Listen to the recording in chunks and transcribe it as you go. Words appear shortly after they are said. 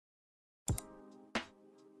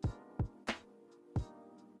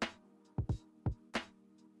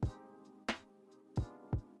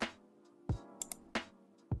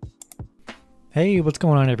Hey, what's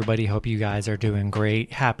going on, everybody? Hope you guys are doing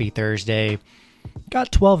great. Happy Thursday. Got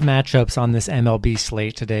 12 matchups on this MLB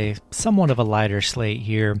slate today. Somewhat of a lighter slate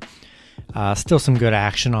here. Still some good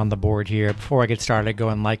action on the board here. Before I get started, go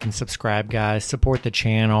and like and subscribe, guys. Support the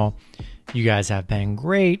channel. You guys have been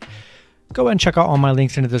great. Go ahead and check out all my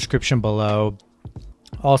links in the description below.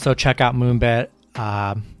 Also, check out Moonbet,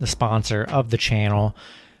 the sponsor of the channel.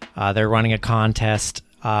 They're running a contest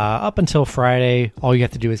up until Friday. All you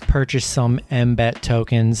have to do is purchase some MBET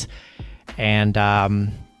tokens, and a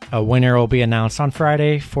winner will be announced on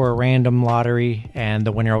Friday for a random lottery, and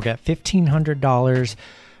the winner will get $1,500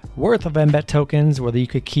 worth of MBET tokens, whether you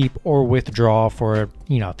could keep or withdraw for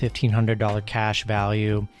 $1,500 cash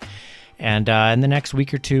value. And in the next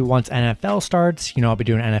week or two, once NFL starts, I'll be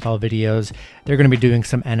doing NFL videos. They're going to be doing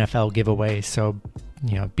some NFL giveaways, so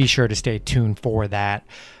be sure to stay tuned for that.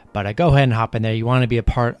 But go ahead and hop in there. You want to be a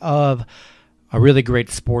part of a really great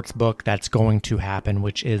sports book that's going to happen,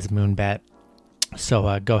 which is Moonbet.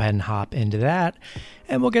 So go ahead and hop into that,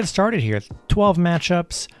 and we'll get started here. 12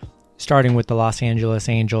 matchups, starting with the Los Angeles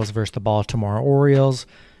Angels versus the Baltimore Orioles.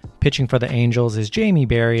 Pitching for the Angels is Jamie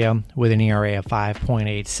Berria with an ERA of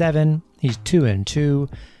 5.87. He's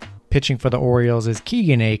 2-2. Pitching for the Orioles is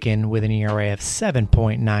Keegan Akin with an ERA of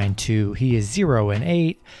 7.92. He is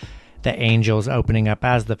 0-8. The Angels opening up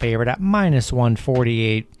as the favorite at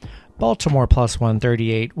 -148. Baltimore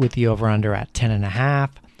 +138 with the over-under at 10.5.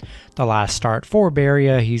 The last start for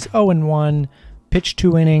Berria, he's 0-1, pitched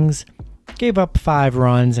 2 innings, gave up 5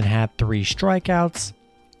 runs and had 3 strikeouts.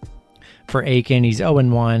 For Akin, he's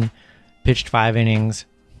 0-1, pitched 5 innings,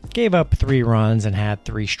 gave up 3 runs and had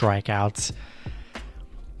 3 strikeouts.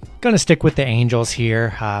 Going to stick with the Angels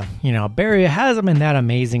here. Berria hasn't been that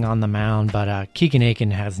amazing on the mound, but Keegan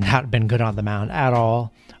Akin has not been good on the mound at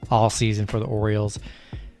all season for the Orioles.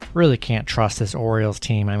 Really can't trust this Orioles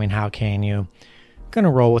team. I mean, how can you? Going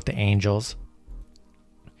to roll with the Angels.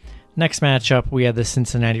 Next matchup, we have the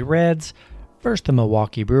Cincinnati Reds versus the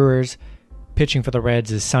Milwaukee Brewers. Pitching for the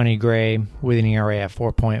Reds is Sonny Gray with an ERA of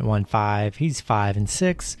 4.15. He's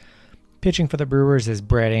 5-6. Pitching for the Brewers is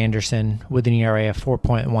Brett Anderson with an ERA of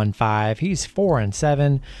 4.15. He's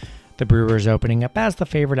 4-7. The Brewers opening up as the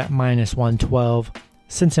favorite at -112.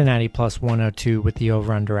 Cincinnati +102 with the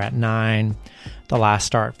over-under at 9. The last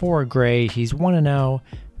start for Gray, he's 1-0.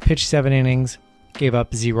 Pitched 7 innings, gave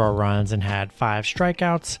up 0 runs and had 5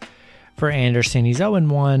 strikeouts. For Anderson, he's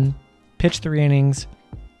 0-1. Pitched 3 innings,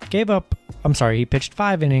 he pitched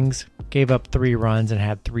 5 innings, gave up 3 runs and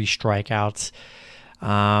had 3 strikeouts.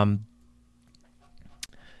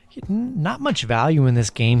 Not much value in this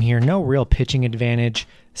game here. No real pitching advantage.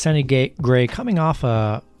 Sonny Gray coming off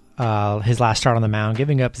his last start on the mound,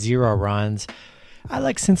 giving up 0 runs. I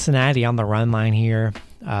like Cincinnati on the run line here.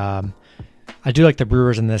 I do like the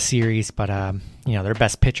Brewers in this series, but their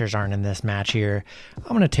best pitchers aren't in this match here. I'm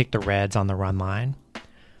going to take the Reds on the run line.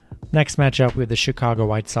 Next matchup, we have the Chicago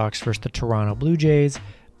White Sox versus the Toronto Blue Jays.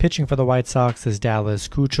 Pitching for the White Sox is Dallas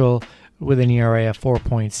Keuchel with an ERA of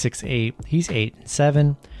 4.68. He's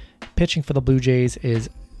 8-7. Pitching for the Blue Jays is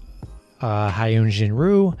Hyun Jin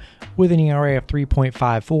Ryu with an ERA of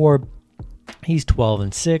 3.54. He's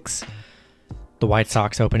 12-6. The White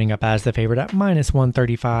Sox opening up as the favorite at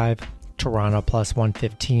 -135. Toronto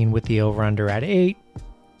 +115 with the over-under at 8.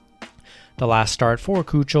 The last start for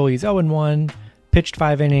Keuchel, he's 0-1, pitched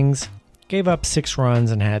 5 innings, gave up 6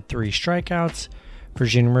 runs and had 3 strikeouts. For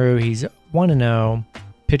Jin Ryu, he's 1-0,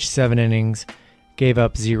 pitched 7 innings, gave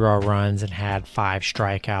up 0 runs and had 5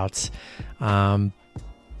 strikeouts. I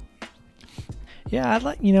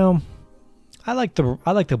like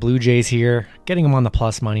the Blue Jays here. Getting them on the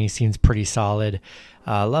plus money seems pretty solid.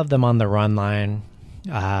 Love them on the run line.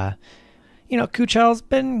 Keuchel's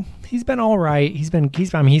been all right. He's been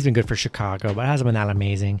good for Chicago, but hasn't been that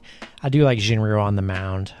amazing. I do like Jin Ryu on the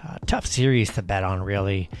mound. Tough series to bet on,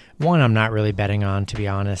 really. One I'm not really betting on, to be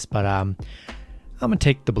honest, but I'm gonna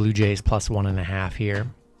take the Blue Jays +1.5 here.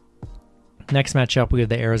 Next matchup, we have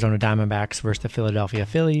the Arizona Diamondbacks versus the Philadelphia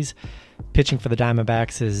Phillies. Pitching for the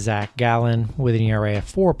Diamondbacks is Zach Gallen with an ERA of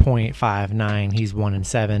 4.59. He's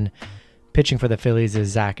 1-7. Pitching for the Phillies is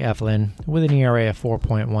Zach Eflin with an ERA of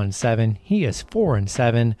 4.17. He is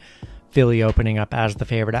 4-7. Philly opening up as the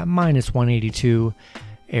favorite at -182.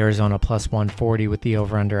 Arizona +140 with the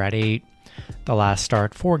over-under at 8. The last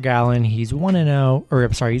start for Gallen, he's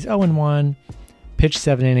 0-1. Pitched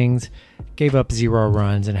 7 innings, gave up 0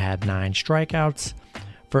 runs and had 9 strikeouts.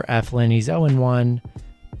 For Eflin, he's 0-1.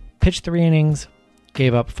 Pitched 3 innings,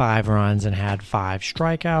 gave up 5 runs and had 5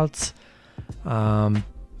 strikeouts.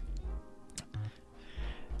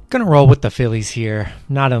 Gonna roll with the Phillies here.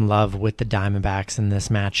 Not in love with the Diamondbacks in this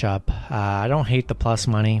matchup. I don't hate the plus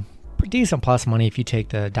money. Decent plus money if you take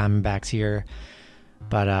the Diamondbacks here.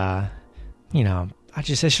 But,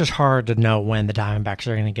 it's just hard to know when the Diamondbacks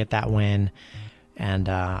are going to get that win. And,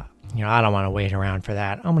 I don't want to wait around for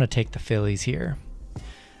that. I'm going to take the Phillies here.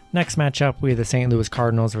 Next matchup, we have the St. Louis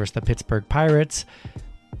Cardinals versus the Pittsburgh Pirates.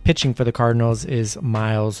 Pitching for the Cardinals is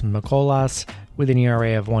Miles Mikolas with an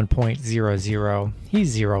ERA of 1.00.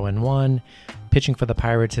 He's 0-1. Pitching for the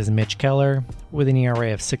Pirates is Mitch Keller with an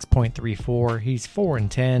ERA of 6.34. He's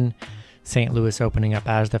 4-10. St. Louis opening up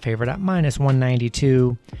as the favorite at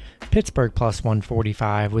 -192. Pittsburgh plus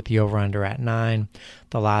 145 with the over-under at 9.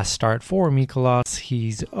 The last start for Mikolas,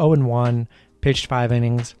 he's 0-1, pitched 5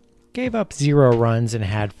 innings, gave up 0 runs and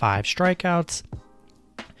had 5 strikeouts.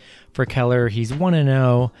 For Keller, he's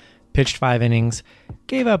 1-0, pitched 5 innings,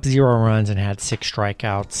 gave up 0 runs and had 6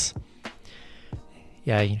 strikeouts.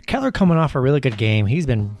 Yeah, Keller coming off a really good game. He's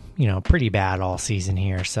been, pretty bad all season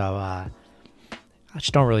here, so I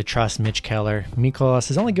just don't really trust Mitch Keller. Mikolas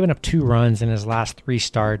has only given up 2 runs in his last 3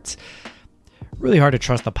 starts. Really hard to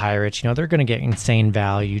trust the Pirates. They're going to get insane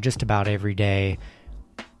value just about every day.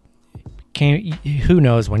 Who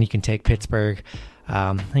knows when you can take Pittsburgh?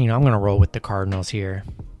 I'm going to roll with the Cardinals here.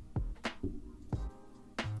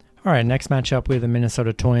 All right, next matchup, we have the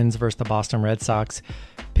Minnesota Twins versus the Boston Red Sox.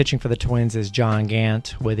 Pitching for the Twins is John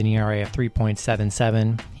Gant with an ERA of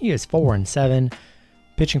 3.77. He is 4-7.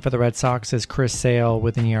 Pitching for the Red Sox is Chris Sale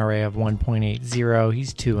with an ERA of 1.80.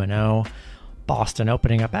 He's 2-0. Boston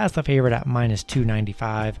opening up as the favorite at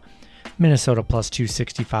 -295. Minnesota plus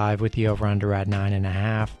 265 with the over-under at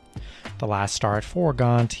 9.5. The last start for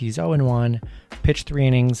Gant, he's 0-1. Pitched 3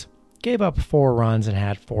 innings, gave up 4 runs and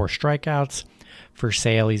had 4 strikeouts. For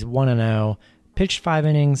Sale, he's 1-0. Pitched 5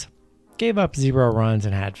 innings, gave up 0 runs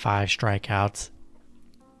and had 5 strikeouts.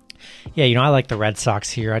 Yeah, I like the Red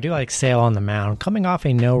Sox here. I do like Sale on the mound. Coming off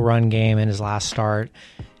a no-run game in his last start,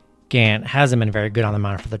 Gant hasn't been very good on the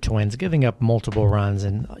mound for the Twins, giving up multiple runs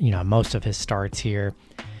in most of his starts here.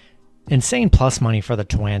 Insane plus money for the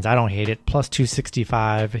Twins. I don't hate it. Plus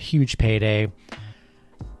 265, a huge payday.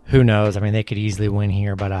 Who knows? They could easily win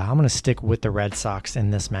here, but I'm going to stick with the Red Sox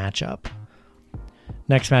in this matchup.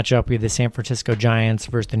 Next matchup, we have the San Francisco Giants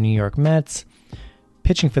versus the New York Mets.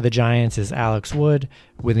 Pitching for the Giants is Alex Wood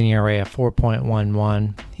with an ERA of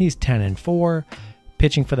 4.11. He's 10-4.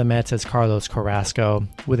 Pitching for the Mets is Carlos Carrasco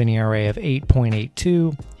with an ERA of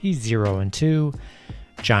 8.82. He's 0-2.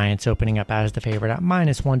 Giants opening up as the favorite at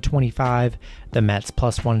 -125. The Mets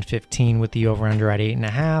plus 115 with the over-under at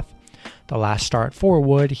 8.5. The last start for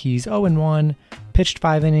Wood, he's 0-1. Pitched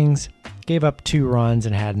 5 innings, gave up 2 runs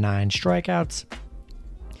and had 9 strikeouts.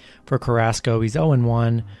 For Carrasco, he's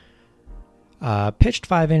 0-1. Pitched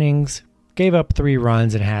 5 innings, gave up 3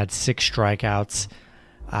 runs and had 6 strikeouts.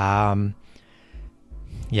 Going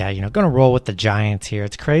to roll with the Giants here.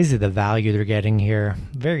 It's crazy the value they're getting here.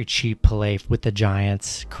 Very cheap play with the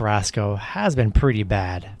Giants. Carrasco has been pretty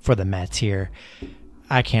bad for the Mets here.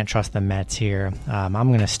 I can't trust the Mets here. I'm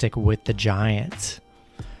going to stick with the Giants.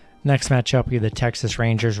 Next matchup, we have the Texas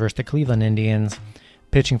Rangers versus the Cleveland Indians.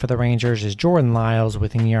 Pitching for the Rangers is Jordan Lyles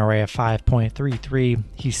with an ERA of 5.33.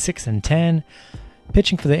 He's 6-10.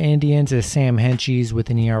 Pitching for the Indians is Sam Hentges with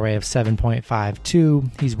an ERA of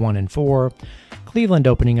 7.52. He's 1-4. Cleveland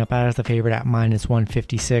opening up as the favorite at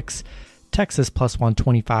 -156. Texas plus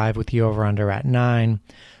 125 with the over-under at 9.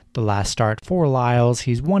 The last start for Lyles,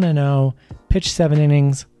 he's 1-0. Pitched 7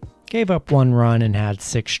 innings, gave up 1 run and had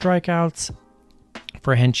 6 strikeouts.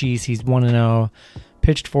 For Hentges, he's 1-0.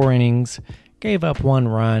 Pitched 4 innings, gave up 1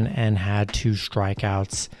 run and had 2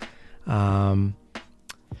 strikeouts.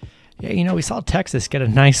 We saw Texas get a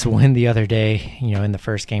nice win the other day, in the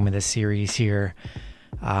first game of this series here.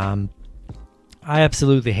 I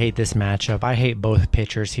absolutely hate this matchup. I hate both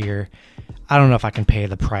pitchers here. I don't know if I can pay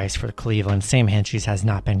the price for Cleveland. Sam Hentges has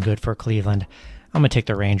not been good for Cleveland. I'm going to take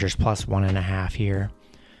the Rangers plus 1.5 here.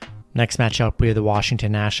 Next matchup, we have the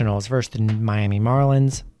Washington Nationals versus the Miami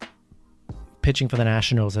Marlins. Pitching for the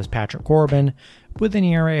Nationals is Patrick Corbin with an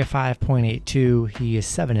ERA of 5.82. He is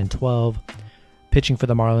 7-12. Pitching for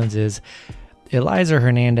the Marlins is Eliezer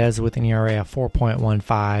Hernandez with an ERA of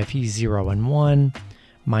 4.15. He's 0-1.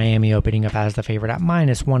 Miami opening up as the favorite at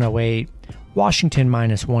 -108. Washington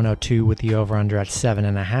 -102 with the over-under at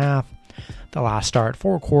 7.5. The last start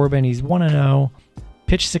for Corbin, he's 1-0.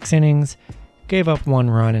 Pitched 6 innings, gave up 1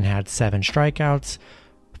 run and had 7 strikeouts.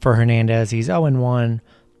 For Hernandez, he's 0-1.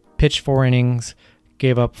 Pitched 4 innings,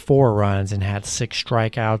 gave up 4 runs and had 6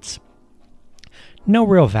 strikeouts. No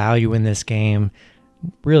real value in this game.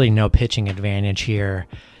 Really no pitching advantage here.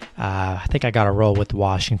 I think I got to roll with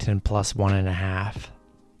Washington plus 1.5.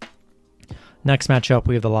 Next matchup,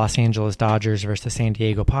 we have the Los Angeles Dodgers versus the San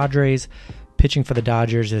Diego Padres. Pitching for the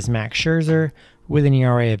Dodgers is Max Scherzer with an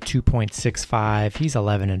ERA of 2.65. He's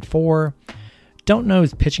 11-4. Don't know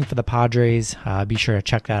who's pitching for the Padres. Be sure to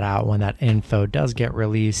check that out when that info does get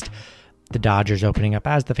released. The Dodgers opening up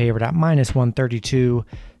as the favorite at minus 132.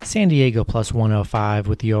 San Diego plus 105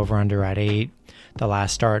 with the over-under at 8. The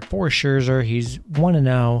last start for Scherzer, he's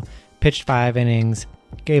 1-0, pitched 5 innings,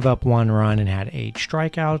 gave up 1 run, and had 8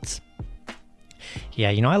 strikeouts. Yeah,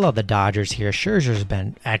 I love the Dodgers here. Scherzer's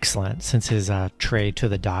been excellent since his trade to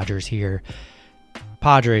the Dodgers here.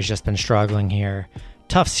 Padres just been struggling here.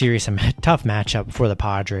 Tough series, tough matchup for the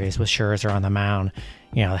Padres with Scherzer on the mound.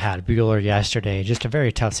 They had Buehler yesterday. Just a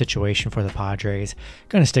very tough situation for the Padres.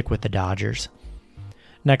 Going to stick with the Dodgers.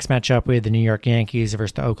 Next matchup, we have the New York Yankees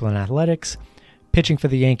versus the Oakland Athletics. Pitching for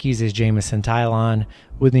the Yankees is Jameson Taillon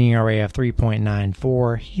with an ERA of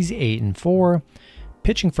 3.94. He's 8-4.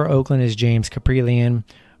 Pitching for Oakland is James Kaprielian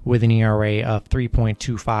with an ERA of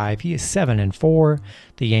 3.25. He is 7-4.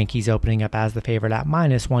 The Yankees opening up as the favorite at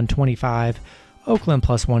minus 125. Oakland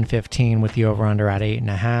plus 115 with the over-under at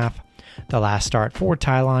 8.5. The last start for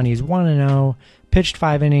Taillon, he's 1-0, pitched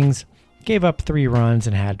 5 innings, gave up 3 runs,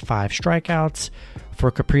 and had 5 strikeouts.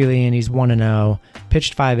 For Kaprielian, he's 1-0,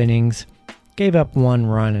 pitched 5 innings, gave up 1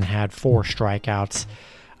 run, and had 4 strikeouts.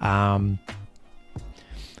 Not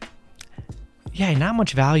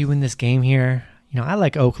much value in this game here. I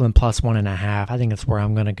like Oakland plus 1.5. I think that's where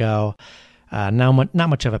I'm going to go. Not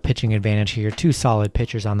much of a pitching advantage here. 2 solid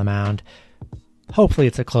pitchers on the mound. Hopefully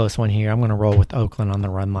it's a close one here. I'm going to roll with Oakland on the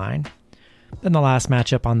run line. Then the last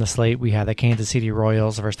matchup on the slate, we have the Kansas City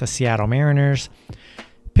Royals versus the Seattle Mariners.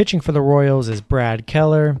 Pitching for the Royals is Brad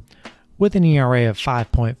Keller with an ERA of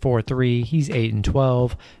 5.43. He's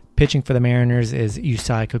 8-12. Pitching for the Mariners is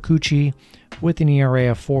Yusei Kikuchi with an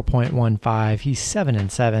ERA of 4.15. He's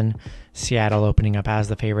 7-7. Seattle opening up as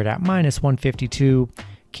the favorite at minus 152.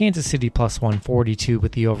 Kansas City plus 142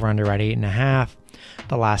 with the over-under at 8.5.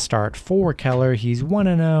 The last start for Keller, he's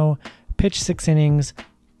 1-0, pitched 6 innings,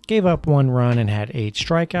 gave up 1 run, and had 8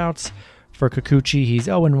 strikeouts. For Kikuchi, he's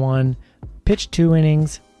 0-1, pitched 2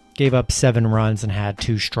 innings, gave up 7 runs, and had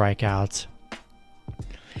 2 strikeouts.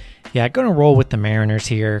 Going to roll with the Mariners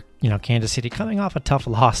here. Kansas City coming off a tough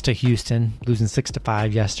loss to Houston, losing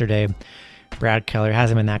 6-5 yesterday. Brad Keller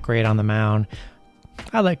hasn't been that great on the mound.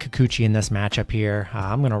 I like Kikuchi in this matchup here.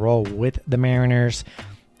 I'm going to roll with the Mariners.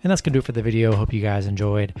 And that's going to do it for the video. Hope you guys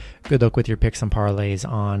enjoyed. Good luck with your picks and parlays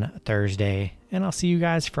on Thursday. And I'll see you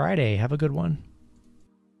guys Friday. Have a good one.